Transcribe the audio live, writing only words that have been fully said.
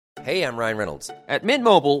Hey, I'm Ryan Reynolds. At Mint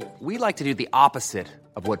Mobile, we like to do the opposite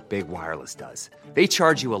of what Big Wireless does. They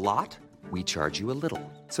charge you a lot, we charge you a little.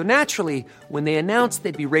 So naturally, when they announced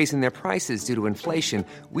they'd be raising their prices due to inflation,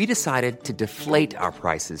 we decided to deflate our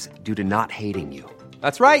prices due to not hating you.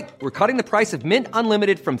 That's right. We're cutting the price of Mint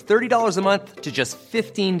Unlimited from $30 a month to just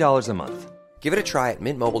 $15 a month. Give it a try at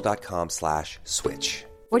mintmobile.com/switch.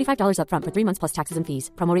 $45 up front for 3 months plus taxes and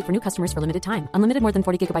fees. Promo rate for new customers for limited time. Unlimited more than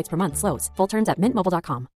 40 gigabytes per month. Slows full terms at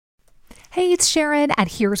mintmobile.com. Hey, it's Sharon, and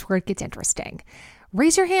here's where it gets interesting.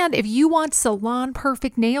 Raise your hand if you want salon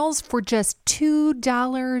perfect nails for just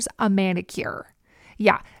 $2 a manicure.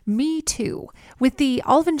 Yeah, me too. With the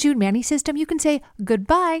Olive & June Mani system, you can say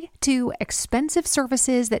goodbye to expensive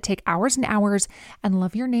services that take hours and hours and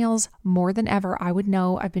love your nails more than ever. I would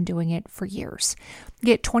know. I've been doing it for years.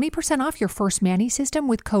 Get 20% off your first Mani system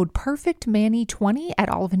with code PERFECTMANI20 at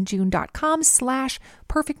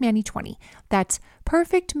oliveandjune.com/PERFECTMANI20. That's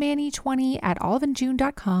PERFECTMANI20 at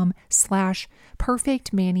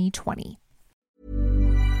oliveandjune.com/PERFECTMANI20.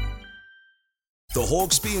 The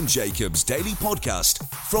Hawksby and Jacobs Daily Podcast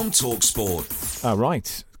from TalkSport. All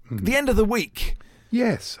right. The end of the week.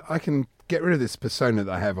 Yes, I can get rid of this persona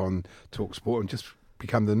that I have on TalkSport and just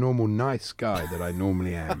become the normal nice guy that I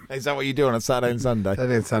normally am. Is that what you do on a Saturday and Sunday?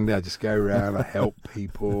 Saturday and Sunday, I just go around, I help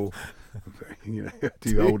people,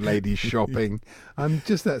 do old ladies shopping. I'm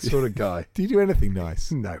just that sort of guy. Do you do anything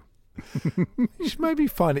nice? No. You should maybe you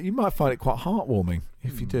might find it quite heartwarming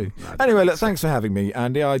if you do. Anyway, look, thanks for having me,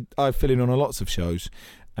 Andy. I fill in on lots of shows,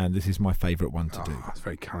 and this is my favourite one to do. That's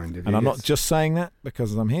very kind of you. And I'm not just saying that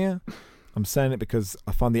because I'm here. I'm saying it because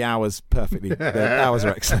I find the hours perfectly. The hours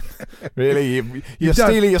are excellent. Really, you're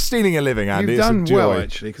stealing a living, Andy. You've done well,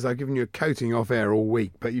 actually, because I've given you a coating off air all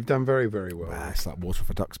week, but you've done very, very well. It's like water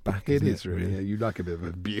for duck's back. It is really. Yeah, you like a bit of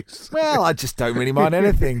abuse. Well, I just don't really mind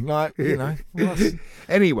anything.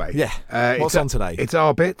 Anyway, yeah. What's on today? It's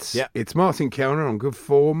our bits. Yeah. It's Martin Kellner on good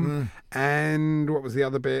form. And what was the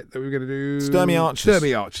other bit that we were going to do? Sturmy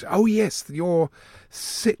Archers. Oh, yes, your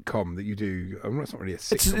sitcom that you do. It's not really a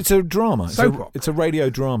sitcom. It's a drama. Soap opera. It's a radio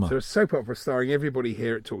drama. So a soap opera starring everybody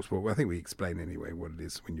here at TalkSport. Well, I think we explain anyway what it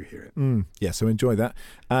is when you hear it. Yeah, so enjoy that.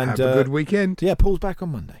 And have a good weekend. Yeah, Paul's back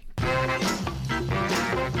on Monday.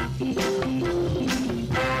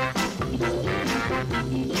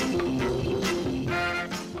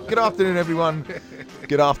 Good afternoon, everyone.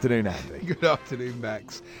 Good afternoon, Andy. Good afternoon,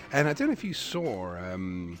 Max. And I don't know if you saw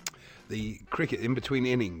the cricket in between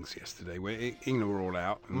innings yesterday, where England were all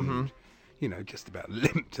out and, just about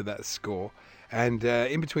limped to that score. And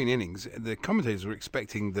in between innings, the commentators were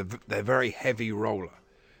expecting their very heavy roller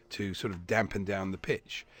to sort of dampen down the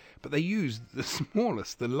pitch. But they used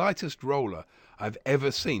the lightest roller I've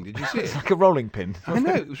ever seen. Did you see it? It's like a rolling pin. I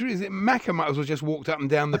know. It was really. Macca might as well just walked up and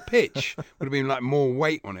down the pitch. Would have been like more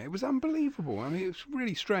weight on it. It was unbelievable. I mean, it was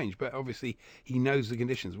really strange. But obviously, he knows the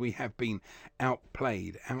conditions. We have been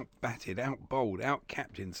outplayed, outbatted, outbowled,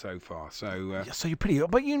 outcaptained so far. So you're pretty.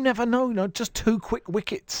 But you never know. Just 2 quick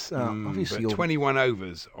wickets. Obviously, 21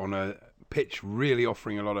 overs on a pitch really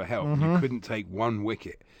offering a lot of help. You couldn't take 1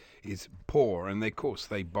 wicket. Is poor, and of course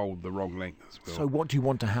they bowled the wrong length as well. So what do you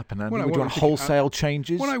want to happen, Andy? Well, do you want wholesale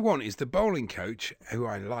changes? What I want is the bowling coach, who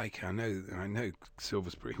I like. I know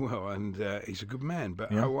Silversbury well, and he's a good man.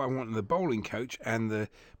 But I want the bowling coach and the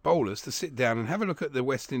bowlers to sit down and have a look at the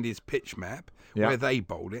West Indies pitch map where they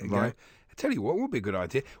bowled it and go, I tell you what would be a good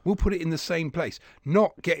idea. We'll put it in the same place.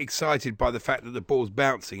 Not get excited by the fact that the ball's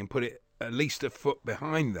bouncing and put it at least a foot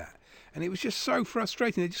behind that. And it was just so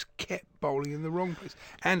frustrating. They just kept bowling in the wrong place.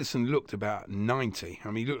 Anderson looked about 90.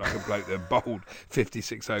 I mean, he looked like a bloke that bowled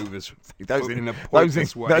 56 overs in a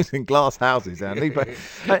pointless way. Those in glass houses, Andy. But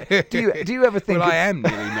do you ever think... Well, I am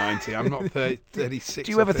nearly 90. I'm not 36.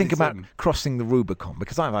 Do you ever think about crossing the Rubicon?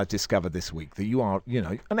 Because I've discovered this week that you are,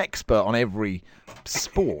 an expert on every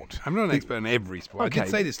sport. I'm not an expert on every sport. Okay. I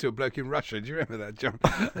did say this to a bloke in Russia. Do you remember that, John?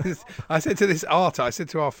 I said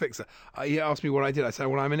to our fixer, he asked me what I did. I said,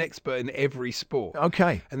 well, I'm an expert in every sport.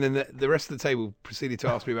 Okay. And then the rest of the table proceeded to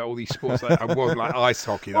ask me about all these sports. I was like ice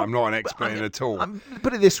hockey. I'm not an expert in at all.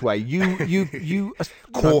 Put it this way: you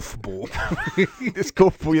korfball. It's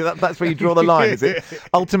korfball. That's where you draw the line, is it?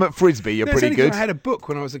 Ultimate frisbee. You're pretty good. I had a book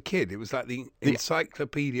when I was a kid. It was like the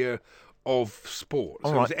Encyclopedia of Sport.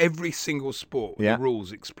 So it was every single sport with the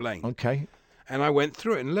rules explained. Okay. and I went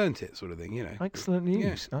through it and learnt it, sort of thing, you know. Excellent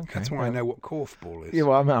news. Yeah. Okay. That's why I know what korfball is. Yeah,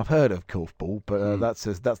 well, I mean, I've heard of korfball, but that's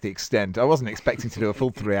the extent. I wasn't expecting to do a full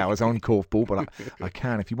 3 hours on korfball, but I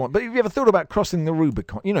can if you want. But have you ever thought about crossing the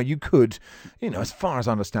Rubicon? You know, you could, as far as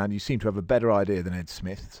I understand, you seem to have a better idher than Ed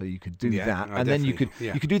Smith, so you could do that, and then you could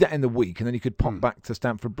do that in the week, and then you could pop back to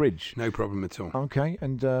Stamford Bridge. No problem at all. Okay,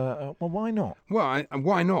 and well, why not? Well,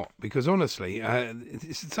 why not? Because honestly,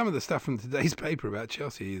 some of the stuff from today's paper about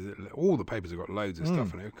Chelsea, all the papers have got loads of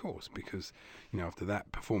stuff on it, of course, because after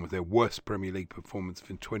that performance, their worst Premier League performance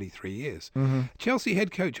for 23 years, Chelsea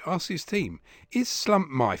head coach asks his team, "Is slump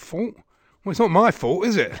my fault?" Well, it's not my fault,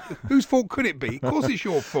 is it? Whose fault could it be? Of course it's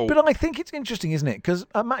your fault. But I think it's interesting, isn't it? Because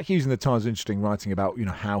Matt Hughes in the Times is interesting, writing about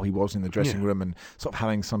how he was in the dressing room and sort of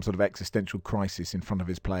having some sort of existential crisis in front of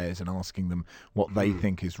his players and asking them what they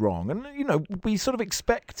think is wrong. And, we sort of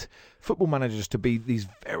expect football managers to be these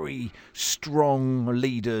very strong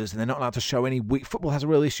leaders and they're not allowed to show any weak. Football has a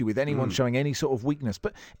real issue with anyone showing any sort of weakness.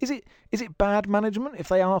 But is it bad management if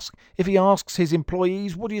he asks his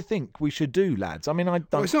employees, what do you think we should do, lads? I mean,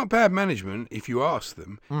 Well, it's not bad management if you ask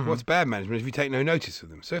them. What's bad management is if you take no notice of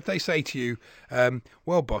them. So if they say to you,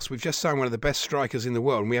 well, boss, we've just signed one of the best strikers in the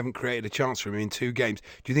world and we haven't created a chance for him in 2 games.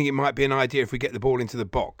 Do you think it might be an idea if we get the ball into the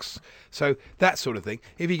box? So that sort of thing.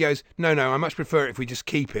 If he goes, no, I much prefer it if we just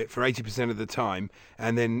keep it for 80% of the time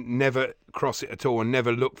and then never cross it at all and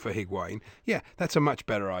never look for Higuain, that's a much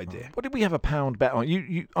better idea. What did we have a pound bet on?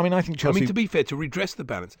 I think Chelsea... to be fair, to redress the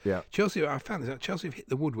balance, Chelsea I found this out, Chelsea have hit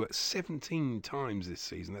the woodwork 17 times this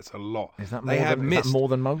season. That's a lot. Is that more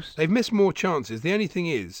than most? They've missed more chances. The only thing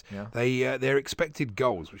is, their expected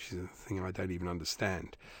goals, which is a thing I don't even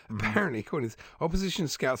understand. Apparently, according to this, opposition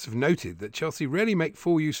scouts have noted that Chelsea rarely make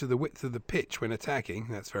full use of the width of the pitch when attacking.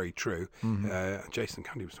 That's very true. Jason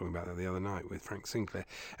Cundy was talking about that the other night with Frank Sinclair.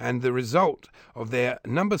 And the result of their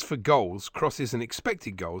numbers for goals, crosses and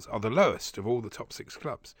expected goals are the lowest of all the top 6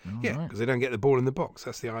 clubs. Because they don't get the ball in the box.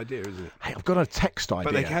 That's the idea, isn't it? Hey, I've got a text idea.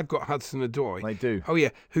 But they have got Hudson-Odoi. They do. Oh, yeah,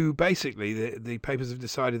 who basically, the papers have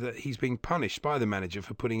decided that he's being punished by the manager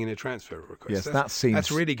for putting in a transfer request. Yes,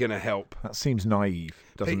 that's really going to help. That seems naive,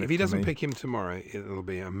 doesn't it? If he doesn't pick him tomorrow, it'll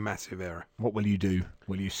be a massive error. What will you do?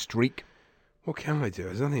 Will you streak? What can I do?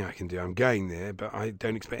 There's nothing I can do. I'm going there, but I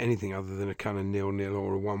don't expect anything other than a kind of 0-0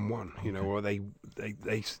 or a 1-1. Or they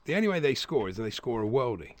the only way they score is they score a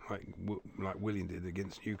worldie, like Willian did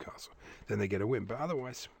against Newcastle. Then they get a win. But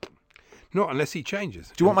otherwise, not unless he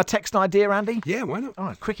changes. Do you want my text idea, Andy? Yeah, why not? All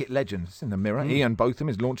right, cricket legends in the Mirror. Ian Botham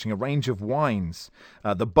is launching a range of wines.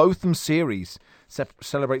 The Botham series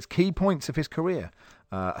celebrates key points of his career.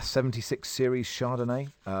 A 76 series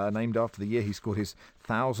Chardonnay, named after the year he scored his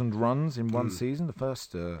 1,000 runs in one season, the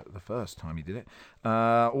first time he did it.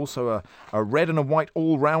 Also a red and a white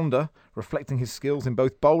all-rounder, reflecting his skills in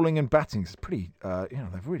both bowling and batting. It's pretty,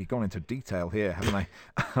 they've really gone into detail here, haven't they?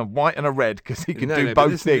 A white and a red, because he can do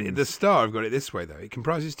both things. The Star have got it this way, though. It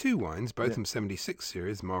comprises 2 wines, Botham 76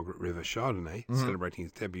 series, Margaret River Chardonnay, celebrating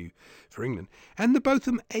his debut for England, and the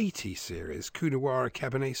Botham 80 series, Coonawarra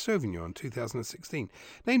Cabernet Sauvignon, 2016,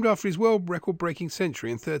 named after his world record-breaking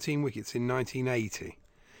century and 13 wickets in 1980.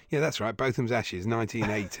 Yeah, that's right. Botham's Ashes,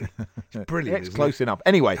 1980. It's brilliant. It's close enough.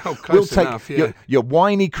 Anyway, close enough, your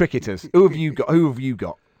whiny cricketers. Who have you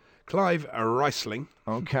got? Clive Riesling.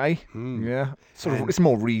 Okay. Yeah. It's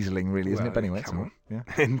more Riesling, really, isn't it? But anyway, come on. Yeah.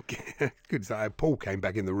 And good. Paul came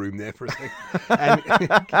back in the room there for a second. And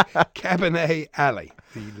Cabernet Alley,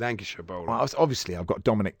 the Lancashire bowler. Well, obviously, I've got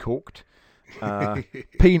Dominic Corked,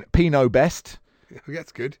 Pinot Best.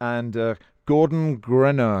 That's good. And Gordon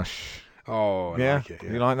Grenache. Oh, I like it.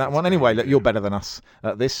 Yeah. You like that one? Anyway, look, you're better than us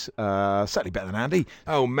at this. Certainly better than Andy.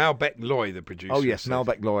 Oh, Malbec Loy, the producer. Oh, yes,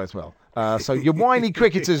 Malbec Loy as well. So your whiny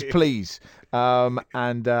cricketers, please. And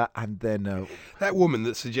then... that woman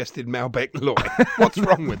that suggested Malbec Loy. What's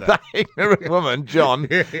wrong with that? That ignorant woman, John.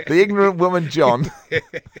 The ignorant woman, John.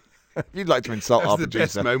 If you'd like to insult our producer.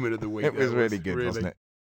 That's the best moment of the week. It was really good, wasn't it?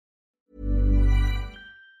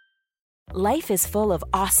 Life is full of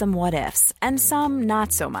awesome what-ifs, and some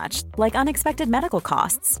not so much, like unexpected medical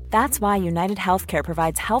costs. That's why United Healthcare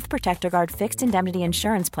provides Health Protector Guard fixed indemnity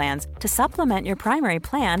insurance plans to supplement your primary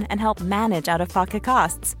plan and help manage out-of-pocket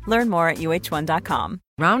costs. Learn more at UH1.com.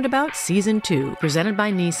 Roundabout Season 2, presented by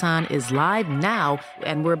Nissan, is live now,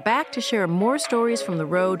 and we're back to share more stories from the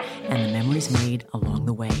road and the memories made along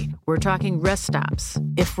the way. We're talking rest stops.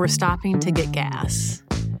 If we're stopping to get gas,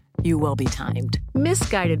 you will be timed.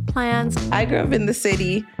 Misguided plans. I grew up in the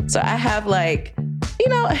city, so I have a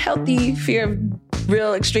healthy fear of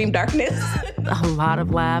real extreme darkness. A lot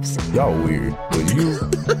of laughs. Y'all weird, but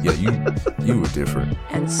you were different.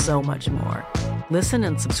 And so much more. Listen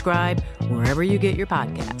and subscribe wherever you get your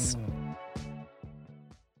podcasts.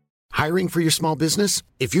 Hiring for your small business?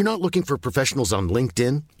 If you're not looking for professionals on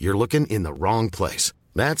LinkedIn, you're looking in the wrong place.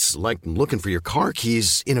 That's like looking for your car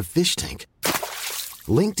keys in a fish tank.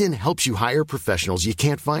 LinkedIn helps you hire professionals you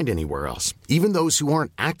can't find anywhere else, even those who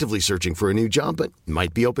aren't actively searching for a new job but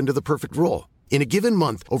might be open to the perfect role. In a given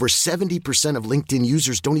month, over 70% of LinkedIn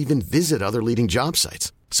users don't even visit other leading job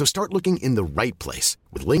sites. So start looking in the right place.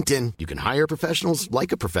 With LinkedIn, you can hire professionals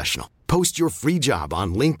like a professional. Post your free job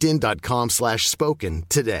on linkedin.com/spoken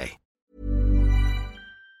today.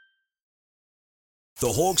 The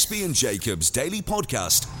Hawksby and Jacobs Daily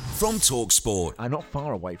Podcast from TalkSport. I'm not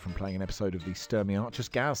far away from playing an episode of the Sturmey Archers.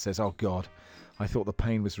 Gaz says, oh God, I thought the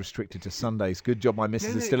pain was restricted to Sundays. Good job my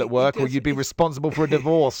missus is still at work, or you'd be responsible for a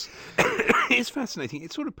divorce. It's fascinating.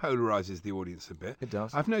 It sort of polarises the audience a bit. It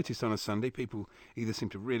does. I've noticed on a Sunday people either seem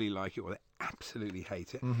to really like it or they absolutely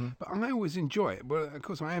hate it. Mm-hmm. But I always enjoy it. Well, of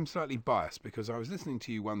course, I am slightly biased because I was listening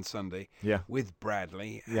to you one Sunday with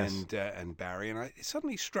Bradley and Barry, and it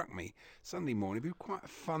suddenly struck me Sunday morning it'd be quite a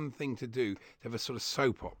fun thing to do, to have a sort of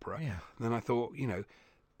soap opera. Yeah. And then I thought,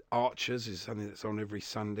 Archers is something that's on every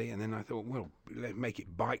Sunday, and then I thought, well, let's make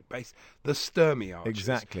it bike-based. The Sturmey Archers.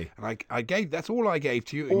 Exactly. And I gave, that's all I gave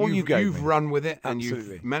to you. All and you've run with it, and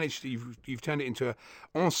Absolutely. you've managed to, you've turned it into an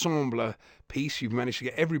ensemble piece. You've managed to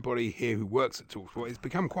get everybody here who works at TalkSport. It's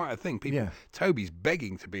become quite a thing. Toby's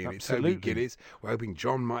begging to be in Absolutely. it. Toby Gillies. We're hoping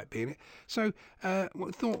John might be in it. So I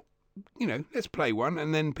thought, let's play one,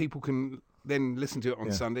 and then people can then listen to it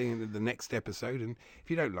on Sunday and the next episode. And if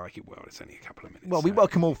you don't like it, well, it's only a couple of minutes. Well, we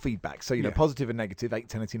welcome all feedback. So, positive and negative,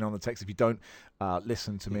 81089 on the text if you don't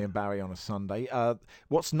listen to me and Barry on a Sunday.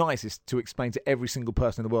 What's nice is to explain to every single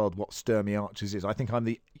person in the world what Sturmey Archers is. I think I'm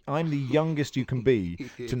the youngest you can be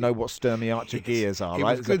to know what Sturmey Archer gears are, it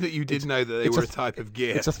right? was good that you did know that they were a type of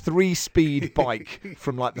gear. It's a 3-speed bike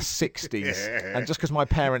from like the 60s. And just because my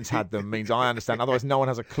parents had them means I understand. Otherwise, no one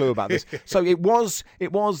has a clue about this. So it was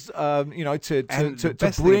the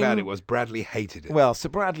best thing about it was Bradley hated it. Well, Sir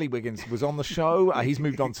Bradley Wiggins was on the show. He's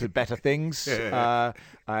moved on to better things. I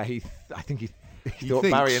think he thought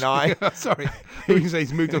thinks. Barry and I. Sorry, you can say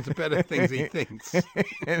he's moved on to better things. He thinks.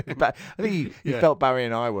 But I think he felt Barry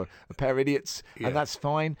and I were a pair of idiots, and that's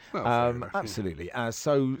fine. Well, fair enough, absolutely.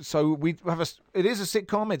 So we have it is a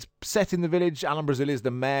sitcom. It's set in the village. Alan Brazil is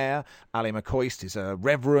the mayor. Ali McCoist is a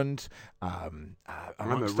reverend. I'm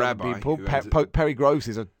a rabbi. People. Perry Groves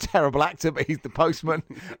is a terrible actor, but he's the postman.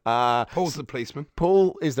 Paul's the policeman.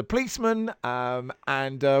 Paul is the policeman,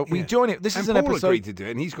 and we join it. This is an Paul episode. agreed to do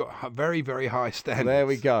it, and he's got very, very high standards. There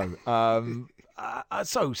we go.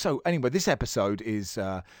 So anyway, this episode is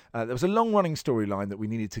there was a long-running storyline that we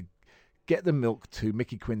needed to get the milk to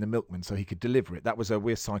Mickey Quinn, the milkman, so he could deliver it. That was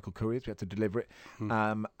we're cycle couriers. We had to deliver it.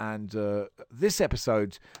 And this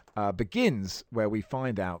episode begins where we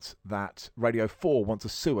find out that Radio 4 want to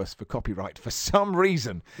sue us for copyright for some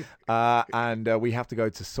reason. And we have to go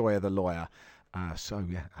to Sawyer the lawyer.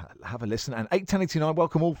 Have a listen. And 81089,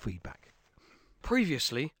 welcome all feedback.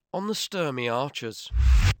 Previously on the Sturmey Archers.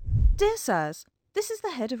 Dear sirs, this is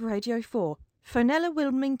the head of Radio 4. Fenella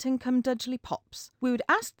Wilmington cum Dudgley Pops. We would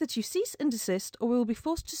ask that you cease and desist, or we will be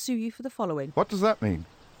forced to sue you for the following. What does that mean?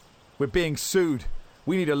 We're being sued.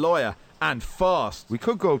 We need a lawyer, and fast. We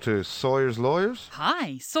could go to Sawyer's Lawyers.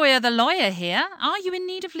 Hi, Sawyer the lawyer here. Are you in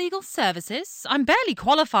need of legal services? I'm barely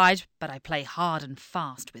qualified, but I play hard and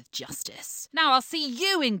fast with justice. Now I'll see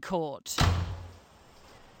you in court.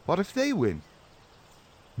 What if they win?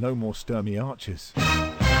 No more Sturmey Archers.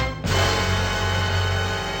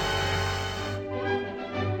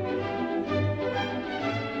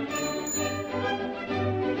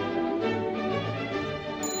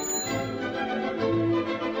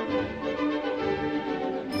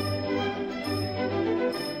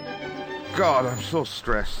 God, I'm so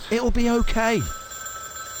stressed. It'll be okay.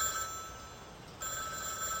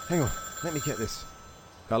 Hang on, let me get this.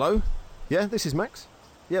 Hello? Yeah, this is Max.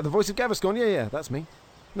 Yeah, the voice of Gaviscon. Yeah, that's me.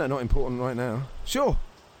 No, not important right now. Sure.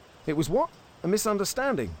 It was what? A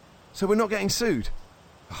misunderstanding. So we're not getting sued?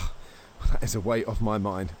 Oh, that is a weight off my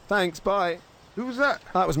mind. Thanks, bye. Who was that?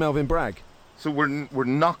 That was Melvin Bragg. So we're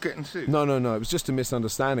not getting sued? No, it was just a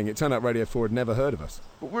misunderstanding. It turned out Radio 4 had never heard of us.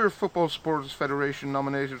 But we're a Football Supporters Federation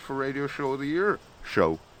nominated for Radio Show of the Year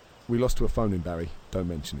show. We lost to a phone-in, Barry. Don't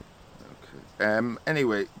mention it. Okay.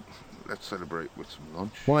 Anyway, let's celebrate with some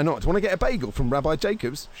lunch. Why not? Do you want to get a bagel from Rabbi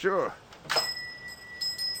Jacobs? Sure.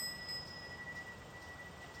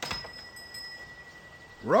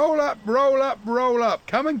 Roll up, roll up, roll up.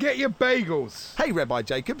 Come and get your bagels. Hey, Rabbi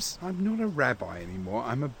Jacobs. I'm not a rabbi anymore.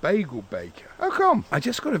 I'm a bagel baker. How come? I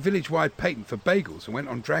just got a village-wide patent for bagels and went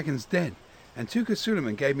on Dragon's Den. And Tuka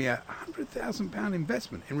Suleiman gave me a £100,000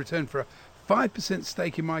 investment in return for a 5%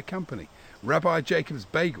 stake in my company, Rabbi Jacobs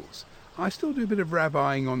Bagels. I still do a bit of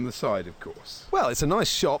rabbiing on the side, of course. Well, it's a nice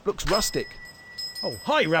shop. Looks rustic. Oh,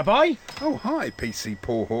 hi, Rabbi. Oh, hi, PC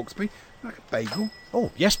Paul Hawksby. Like a bagel?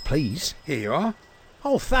 Oh, yes, please. Here you are.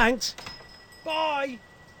 Oh, thanks. Bye.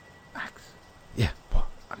 Max. Yeah, what?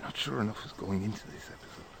 I'm not sure enough is going into this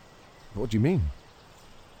episode. What do you mean?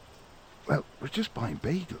 Well, we're just buying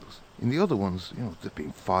bagels. In the other ones, there've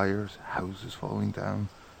been fires, houses falling down,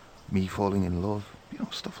 me falling in love,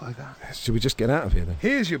 stuff like that. Should we just get out of here then?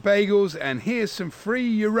 Here's your bagels, and here's some free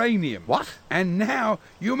uranium. What? And now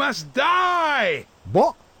you must die!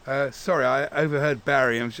 What? Sorry, I overheard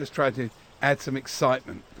Barry. I was just trying to add some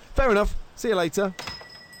excitement. Fair enough. See you later.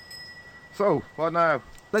 So, what now?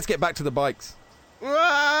 Let's get back to the bikes.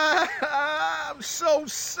 I'm so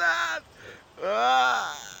sad.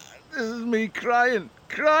 This is me crying.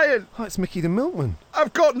 Oh, it's Mickey the Milkman.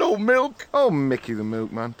 I've got no milk. Oh, Mickey the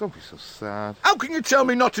Milkman, don't be so sad. How can you tell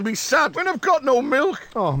me not to be sad when I've got no milk?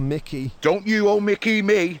 Oh, Mickey. Don't you owe Mickey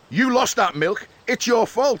me. You lost that milk. It's your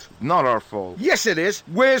fault. Not our fault. Yes, it is.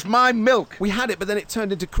 Where's my milk? We had it, but then it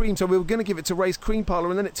turned into cream, so we were going to give it to Ray's Cream Parlour,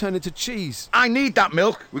 and then it turned into cheese. I need that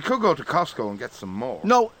milk. We could go to Costco and get some more.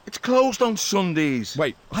 No, it's closed on Sundays.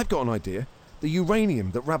 Wait, I've got an idea. The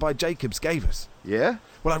uranium that Rabbi Jacobs gave us. Yeah?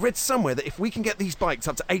 Well, I read somewhere that if we can get these bikes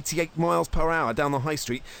up to 88 miles per hour down the high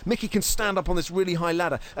street, Mickey can stand up on this really high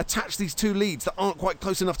ladder, attach these two leads that aren't quite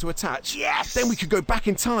close enough to attach. Yes! Then we could go back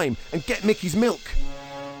in time and get Mickey's milk.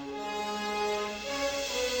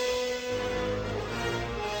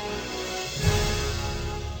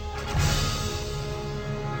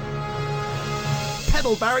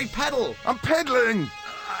 Pedal, Barry, pedal! I'm pedaling!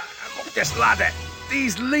 I'm up this ladder.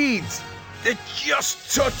 These leads, they're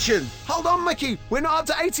just touching. Hold on, Mickey. We're not up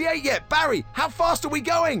to 88 yet. Barry, how fast are we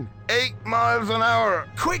going? 8 miles an hour.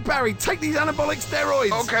 Quick, Barry, take these anabolic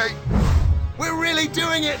steroids. Okay. We're really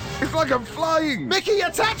doing it. It's like I'm flying. Mickey,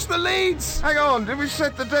 attach the leads. Hang on, did we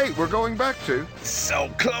set the date we're going back to? So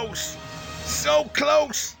close. So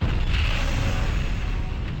close.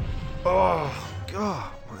 Oh,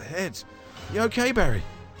 God, my head. You okay, Barry?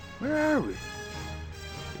 Where are we?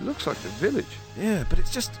 It looks like the village. Yeah, but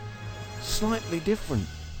it's just slightly different.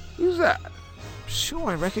 Who's that? Sure,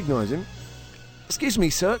 I recognise him. Excuse me,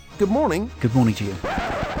 sir. Good morning. Good morning to you.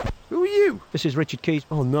 Who are you? This is Richard Keys.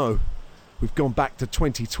 Oh, no. We've gone back to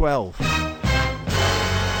 2012. Yeah,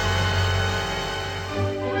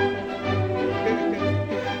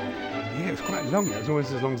 it's quite long. It's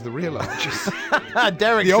almost as long as the real Archers.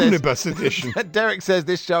 Derek the says, omnibus edition. Derek says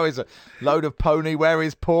this show is a load of pony. Where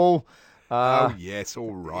is Paul? Oh, yes,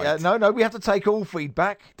 all right. Yeah, no, we have to take all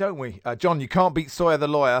feedback, don't we? John, you can't beat Sawyer the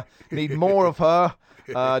lawyer. Need more of her.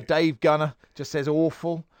 Dave Gunner just says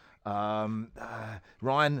awful.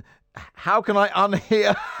 Ryan, how can I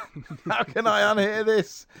unhear? How can I unhear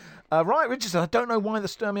this? Right, Richard says, I don't know why the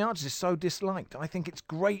Sturmy Archers is so disliked. I think it's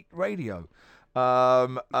great radio. It's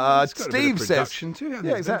got Steve a bit of says, production too, hasn't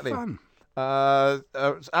it? yeah, It's been exactly. fun.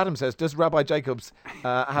 Adam says, does Rabbi Jacobs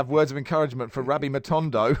have words of encouragement for Rabbi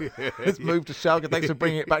Matondo? Let's move to Schalke. Thanks for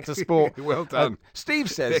bringing it back to sport. Well done. Steve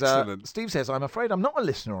says, I'm afraid I'm not a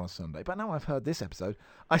listener on Sunday, but now I've heard this episode,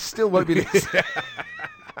 I still won't be listening.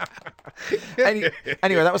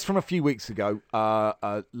 Anyway, that was from a few weeks ago.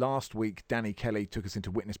 Last week, Danny Kelly took us into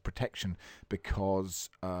witness protection because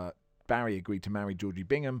Barry agreed to marry Georgie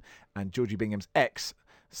Bingham, and Georgie Bingham's ex,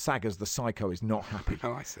 Saggers the Psycho, is not happy.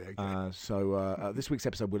 Oh, I see. Okay. So this week's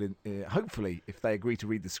episode will, hopefully, if they agree to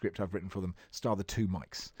read the script I've written for them, star the two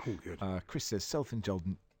mics. Oh, good. Chris says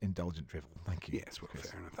self-indulgent drivel. Thank you. Yes, well,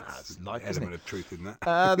 fair enough. That's an life, element of truth in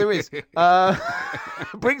that. There is.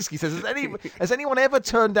 Brinsky says, has anyone ever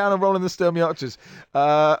turned down a role in the Sturmy Archers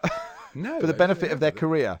No, for the benefit of their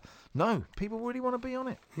career? No, people really want to be on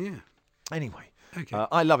it. Yeah. Anyway. Okay.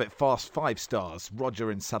 I love it. Fast 5 stars.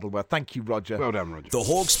 Roger in Saddleworth. Thank you, Roger. Well done, Roger. The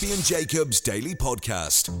Hawksby and Jacobs Daily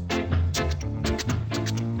Podcast.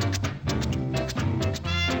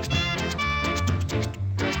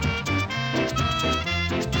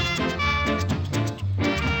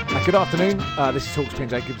 Good afternoon. This is Hawksby and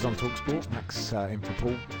Jacobs on TalkSport. Max in for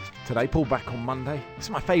Paul today. Paul back on Monday. This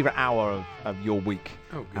is my favourite hour of your week,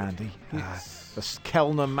 Andy. Yes. The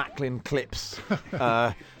Kellner Macklin Clips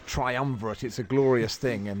triumvirate. It's a glorious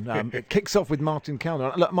thing. And it kicks off with Martin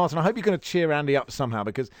Kellner. Look, Martin, I hope you're going to cheer Andy up somehow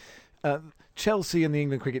because Chelsea and the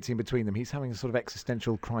England cricket team between them, he's having a sort of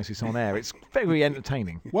existential crisis on air. It's very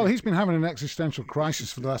entertaining. Well, he's been having an existential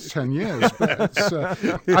crisis for the last 10 years. But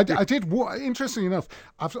I did. Interestingly enough,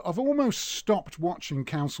 I've almost stopped watching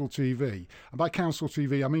Council TV. And by Council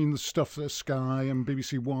TV, I mean the stuff at Sky and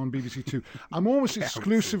BBC One, BBC Two. I'm almost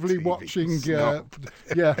exclusively watching.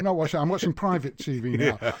 Not watching. I'm watching private TV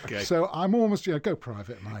now. Yeah, okay. So I'm almost go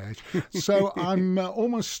private at my age. So I'm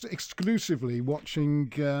almost exclusively watching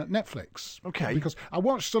Netflix. Okay. Because I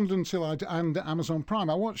watched Sunderland Till I and Amazon Prime.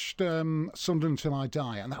 I watched Sunderland Till I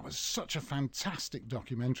Die, and that was such a fantastic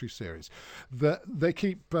documentary series that they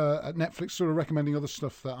keep at Netflix sort of recommending other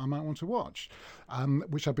stuff that I might want to watch,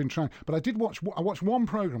 which I've been trying. But I watched one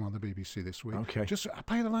programme on the BBC this week. Okay. Just I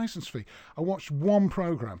pay the licence fee. I watched one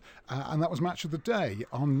programme, and that was Match of the Day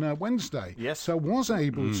on Wednesday. Yes. So I was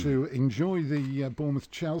able to enjoy the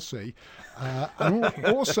Bournemouth-Chelsea, and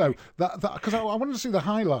also because I wanted to see the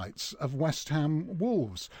highlights of West Ham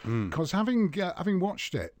Wolves, because having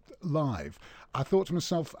watched it live, I thought to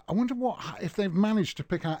myself, I wonder if they've managed to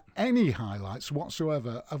pick out any highlights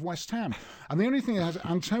whatsoever of West Ham. And the only thing is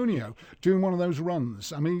Antonio doing one of those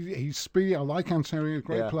runs. I mean, he's speedy. I like Antonio,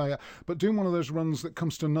 great player, but doing one of those runs that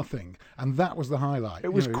comes to nothing. And that was the highlight.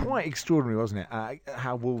 It was quite extraordinary, wasn't it?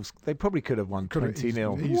 How Wolves, they probably could have won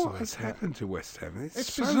 20-0. What has happened to West Ham?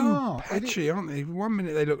 It's so bizarre. patchy, aren't they? 1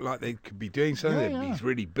 minute they look like they could be doing something. He's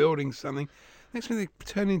really building something. Next minute they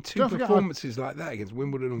turn in two performances like that against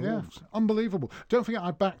Wimbledon and Wolves. Unbelievable. Don't forget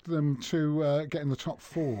I backed them to get in the top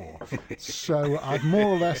 4. So I've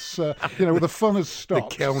more or less, with the fun has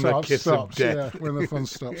stopped. The Kellner kiss of death. Yeah, when the fun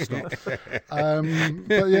stops.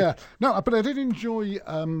 But I did enjoy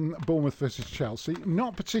Bournemouth versus Chelsea.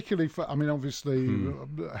 Not particularly for, obviously,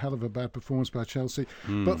 a hell of a bad performance by Chelsea,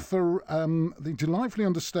 but for the delightfully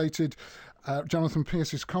understated Jonathan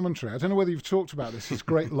Pearce's commentary. I don't know whether you've talked about this. His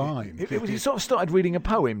great line. He sort of started reading a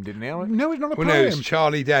poem, didn't he? No, it's not a poem. No, it was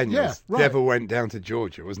Charlie Daniels. Yeah, right. Devil Went Down to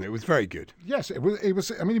Georgia, wasn't it? It was very good. Yes, it was.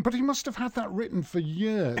 But he must have had that written for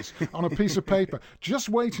years on a piece of paper, just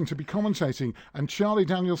waiting to be commentating. And Charlie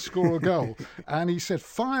Daniels score a goal, and he said,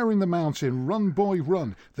 "Fire in the mountain, run, boy,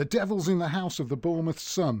 run. The devil's in the house of the Bournemouth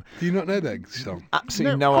sun." Do you not know that song?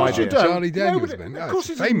 Absolutely no idea. Charlie Daniels, man. Of course,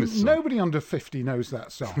 it's a famous song. Nobody under 50 knows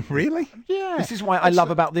that song. Really? Yeah. This is why I love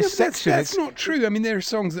about this section. That's not true. I mean, there are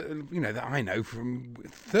songs that that I know from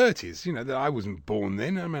 30s. That I wasn't born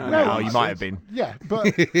then. I mean, you might have been. Yeah, but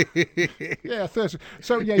 30.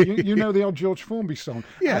 So you know the old George Formby song.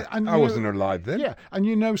 Yeah, and I wasn't alive then. Yeah, and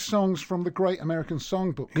you know songs from the Great American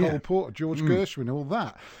Songbook, Cole Porter, George Gershwin, all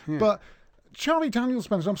that. Yeah. But Charlie Daniels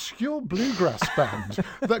Band is an obscure bluegrass band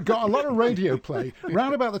that got a lot of radio play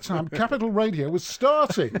round about the time Capital Radio was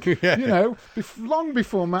starting. Long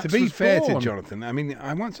before Max was born. To be fair to Jonathan, I mean,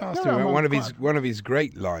 I once asked him about one of his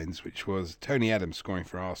great lines, which was Tony Adams scoring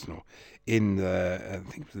for Arsenal in the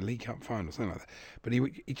I think it was the League Cup final, something like that. But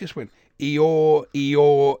he just went, he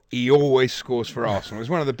always scores for Arsenal. It was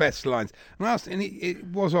one of the best lines. And I asked, and it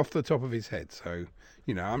was off the top of his head, so.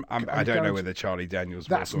 I don't know whether Charlie Daniels.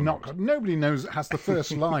 That's not. Nobody knows. Has the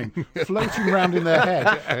first line floating around in their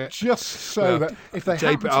head, just so that if they.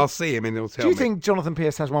 I'll see him and he'll tell me. Do you think Jonathan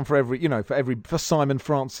Pearce has one for for Simon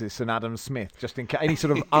Francis and Adam Smith, just in case any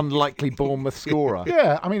sort of unlikely Bournemouth scorer?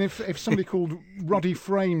 Yeah, I mean, if somebody called Roddy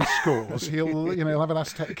Frame scores, he'll have an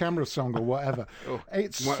Aztec Camera song or whatever.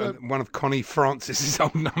 It's one of Connie Francis's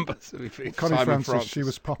old numbers. Connie Francis, she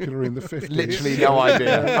was popular in the 50s. Literally no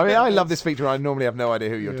idea. I mean, I love this feature. I normally have no idea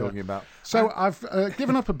who you're talking about. So I've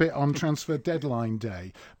given up a bit on transfer deadline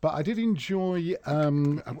day, but I did enjoy.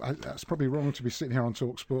 That's probably wrong to be sitting here on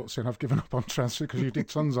TalkSport saying I've given up on transfer because you did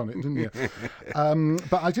tons on it, didn't you?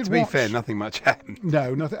 But I did. To be fair, nothing much happened.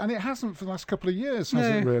 No, nothing, and it hasn't for the last couple of years, has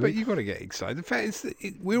it? Really? But you've got to get excited. The fans,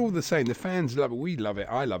 we're all the same. The fans love it. We love it.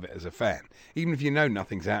 I love it as a fan. Even if you know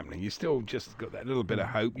nothing's happening, you still just got that little bit of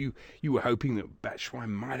hope. You were hoping that Batshuayi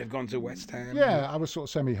might have gone to West Ham. Yeah, I was sort of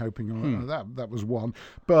semi-hoping on that. That was one.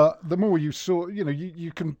 But the more you saw,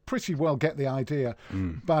 you can pretty well get the idea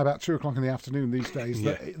by about 2:00 in the afternoon these days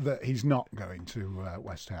that he's not going to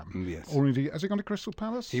West Ham. Yes. Or indeed, has he gone to Crystal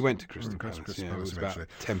Palace? He went to Crystal Palace. It was about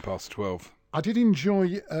 12:10. I did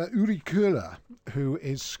enjoy Uri Köhler, who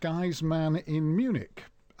is Sky's man in Munich.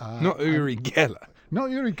 Not Uri Geller.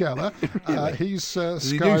 Not Uri Geller. He's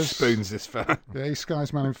Sky's... He spoons this fella. Yeah, he's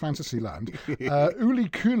Sky's man in Fantasyland. Uli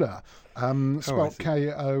Köhler Spelled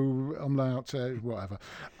K-O, umlaut, whatever.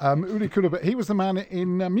 Uli Kulibet, he was the man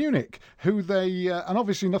in Munich who they, and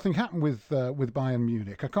obviously nothing happened with Bayern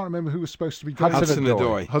Munich. I can't remember who was supposed to be going.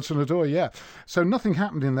 Hudson-Odoi, yeah. So nothing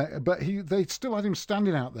happened in there, but they still had him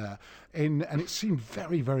standing out there, and it seemed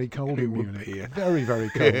very, very cold in Munich. Very, very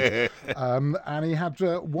cold. And he had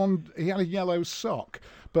a yellow sock.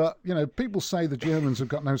 But, you know, people say the Germans have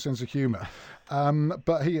got no sense of humour.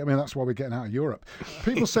 But that's why we're getting out of Europe.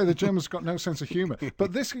 People say the Germans got no sense of humour.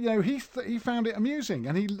 But this, you know, he found it amusing.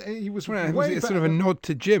 And he was way was it better. sort of a nod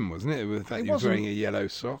to Jim, wasn't it? With the fact he was wearing a yellow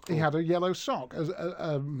sock. He had a yellow sock.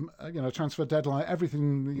 Transfer deadline,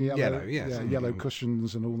 everything yellow. Yellow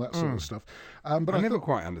cushions and all that sort of stuff. But I never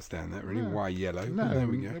quite understand that, really. Why yellow? No, there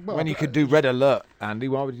we go. When you could do red alert, Andy,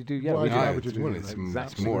 why would you do yellow? Why would you do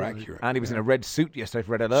that? It's more accurate. Andy was in a red suit yesterday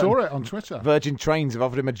for red alert. Saw it on Twitter. Virgin Trains have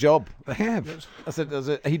offered him a job. They have. I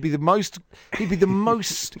said he'd be the most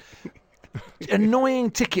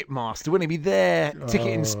annoying ticket master, wouldn't he? Be there,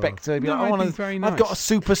 ticket inspector. He'd be I've got a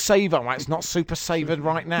super saver. Well, it's not super savered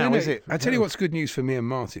right now, is it? I tell you what's good news for me and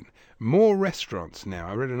Martin. More restaurants now,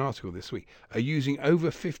 I read an article this week, are using over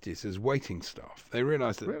 50s as waiting staff. They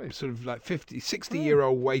realise that sort of like 50,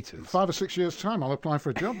 60-year-old waiters. 5 or 6 years' time, I'll apply for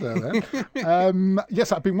a job there then.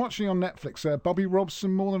 Yes, I've been watching on Netflix. Bobby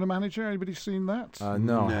Robson, More Than a Manager. Anybody seen that?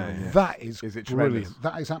 No. That is it brilliant. tremendous?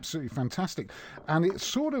 That is absolutely fantastic. And it's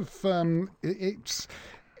sort of...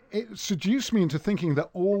 It seduced me into thinking that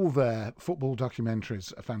all their football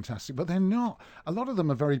documentaries are fantastic, but they're not. A lot of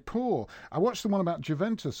them are very poor. I watched the one about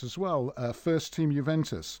Juventus as well, First Team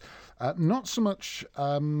Juventus. Not so much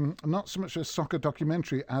a soccer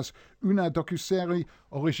documentary as una docuserie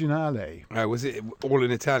originale. Was it all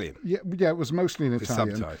in Italian? Yeah, it was mostly in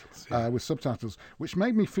Italian. Subtitles. With subtitles, which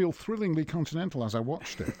made me feel thrillingly continental as I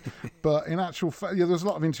watched it. But in actual fact, there's a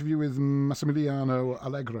lot of interview with Massimiliano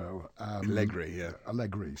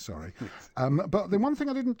Allegri, sorry. But the one thing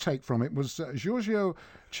I didn't take from it was Giorgio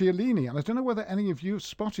Chiellini, and I don't know whether any of you have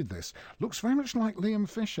spotted this, looks very much like Liam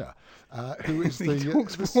Fisher, who is the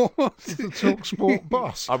TalkSport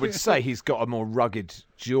boss. I would say he's got a more rugged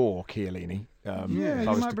jaw, Chiellini. If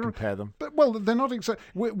I was to compare them. But, well, they're not exactly...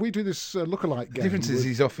 We do this lookalike game. The difference is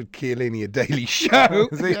he's offered Chiellini a daily show.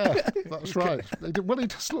 Yeah, that's right. He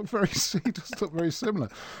does look very similar.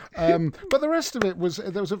 But the rest of it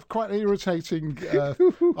there was a quite irritating... are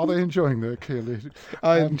they enjoying the Chiellini?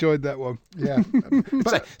 I enjoyed that one. Yeah.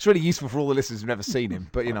 But it's really useful for all the listeners who've never seen him,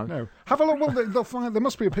 but, you know. No. Have a look. Well, they'll find... There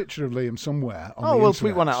must be a picture of Liam somewhere on the we'll internet.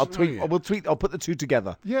 tweet one out. I'll put the two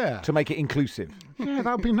together. Yeah. To make it inclusive. Yeah,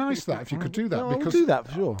 that would be nice, if you could do that. No, because we'll do that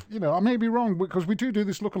for sure. You know, I may be wrong because we do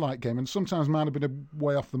this lookalike game, and sometimes might have been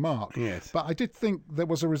way off the mark. Yes, but I did think there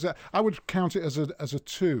was a result. I would count it as a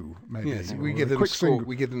 2, maybe. Yes, we give them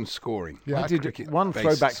we give them scoring. Yeah, I did one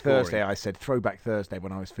Throwback Thursday. I said Throwback Thursday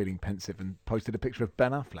when I was feeling pensive and posted a picture of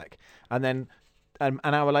Ben Affleck, and then. An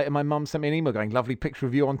hour later, my mum sent me an email going, "Lovely picture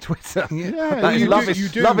of you on Twitter."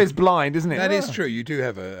 Love is blind, isn't it? That is true. You do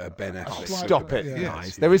have a Ben Affleck. Stop it,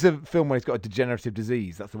 guys. There is a film where he's got a degenerative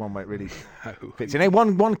disease. That's the one where it really fits in. Hey,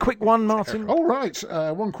 one quick one, Martin. All right,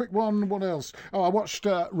 one quick one. What else? I watched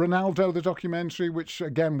Ronaldo, the documentary, which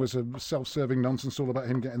again was a self-serving nonsense all about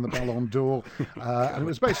him getting the Ballon d'Or, and it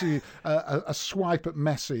was basically a swipe at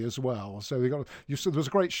Messi as well. So there was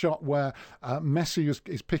a great shot where Messi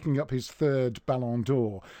is picking up his third Ballon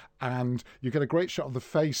d'Or, and you get a great shot of the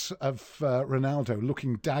face of Ronaldo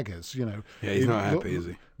looking daggers. You know, he's not happy, is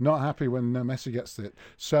he? Not happy when Messi gets it.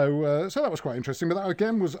 So that was quite interesting. But that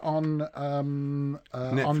again was on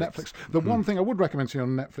Netflix. The one thing I would recommend to you on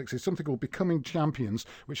Netflix is something called Becoming Champions,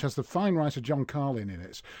 which has the fine writer John Carlin in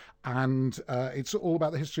it, and it's all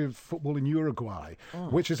about the history of football in Uruguay,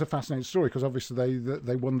 which is a fascinating story because obviously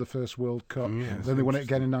they won the first World Cup, then they won it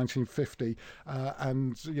again in 1950,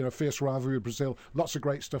 and fierce rivalry with Brazil. Lots of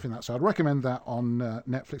great stuff in that. So I'd recommend that on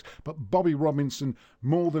Netflix. But Bobby Robinson,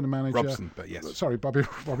 More Than a Manager. Robson, but yes. Sorry, Bobby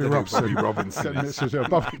Robson. Bobby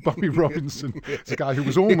Bobby Robinson, the guy who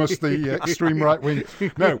was almost the extreme right wing.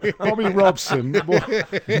 No, Bobby Robson. More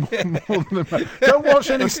than a man. Don't watch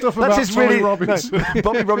any stuff about Tommy Robinson. No,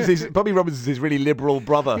 Bobby Robinson's his really liberal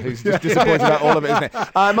brother who's just disappointed about all of it, isn't it?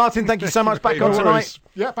 Martin, thank you so much. Back on tonight.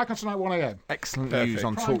 Yeah, back on tonight, 1 a.m. Excellent news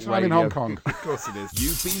on Talk Radio. in Hong Kong. Of course it is.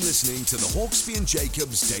 You've been listening to the Hawksby and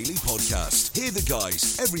Jacobs Daily Podcast. Hear the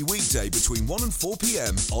guys every weekday between 1 and 4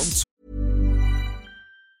 p.m. on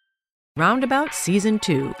Roundabout Season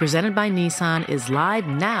 2, presented by Nissan, is live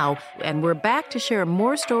now, and we're back to share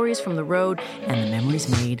more stories from the road and the memories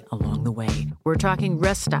made along the way. We're talking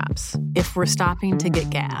rest stops. If we're stopping to get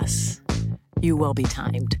gas, you will be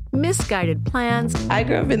timed. Misguided plans. I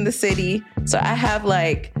grew up in the city, so I have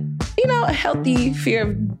a healthy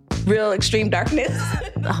fear of real extreme darkness.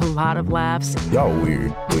 A lot of laughs. Y'all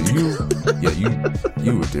weird, but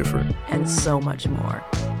you were different. And so much more.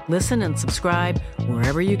 Listen and subscribe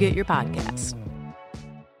wherever you get your podcasts.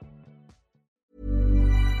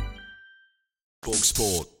 Talk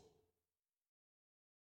Sport.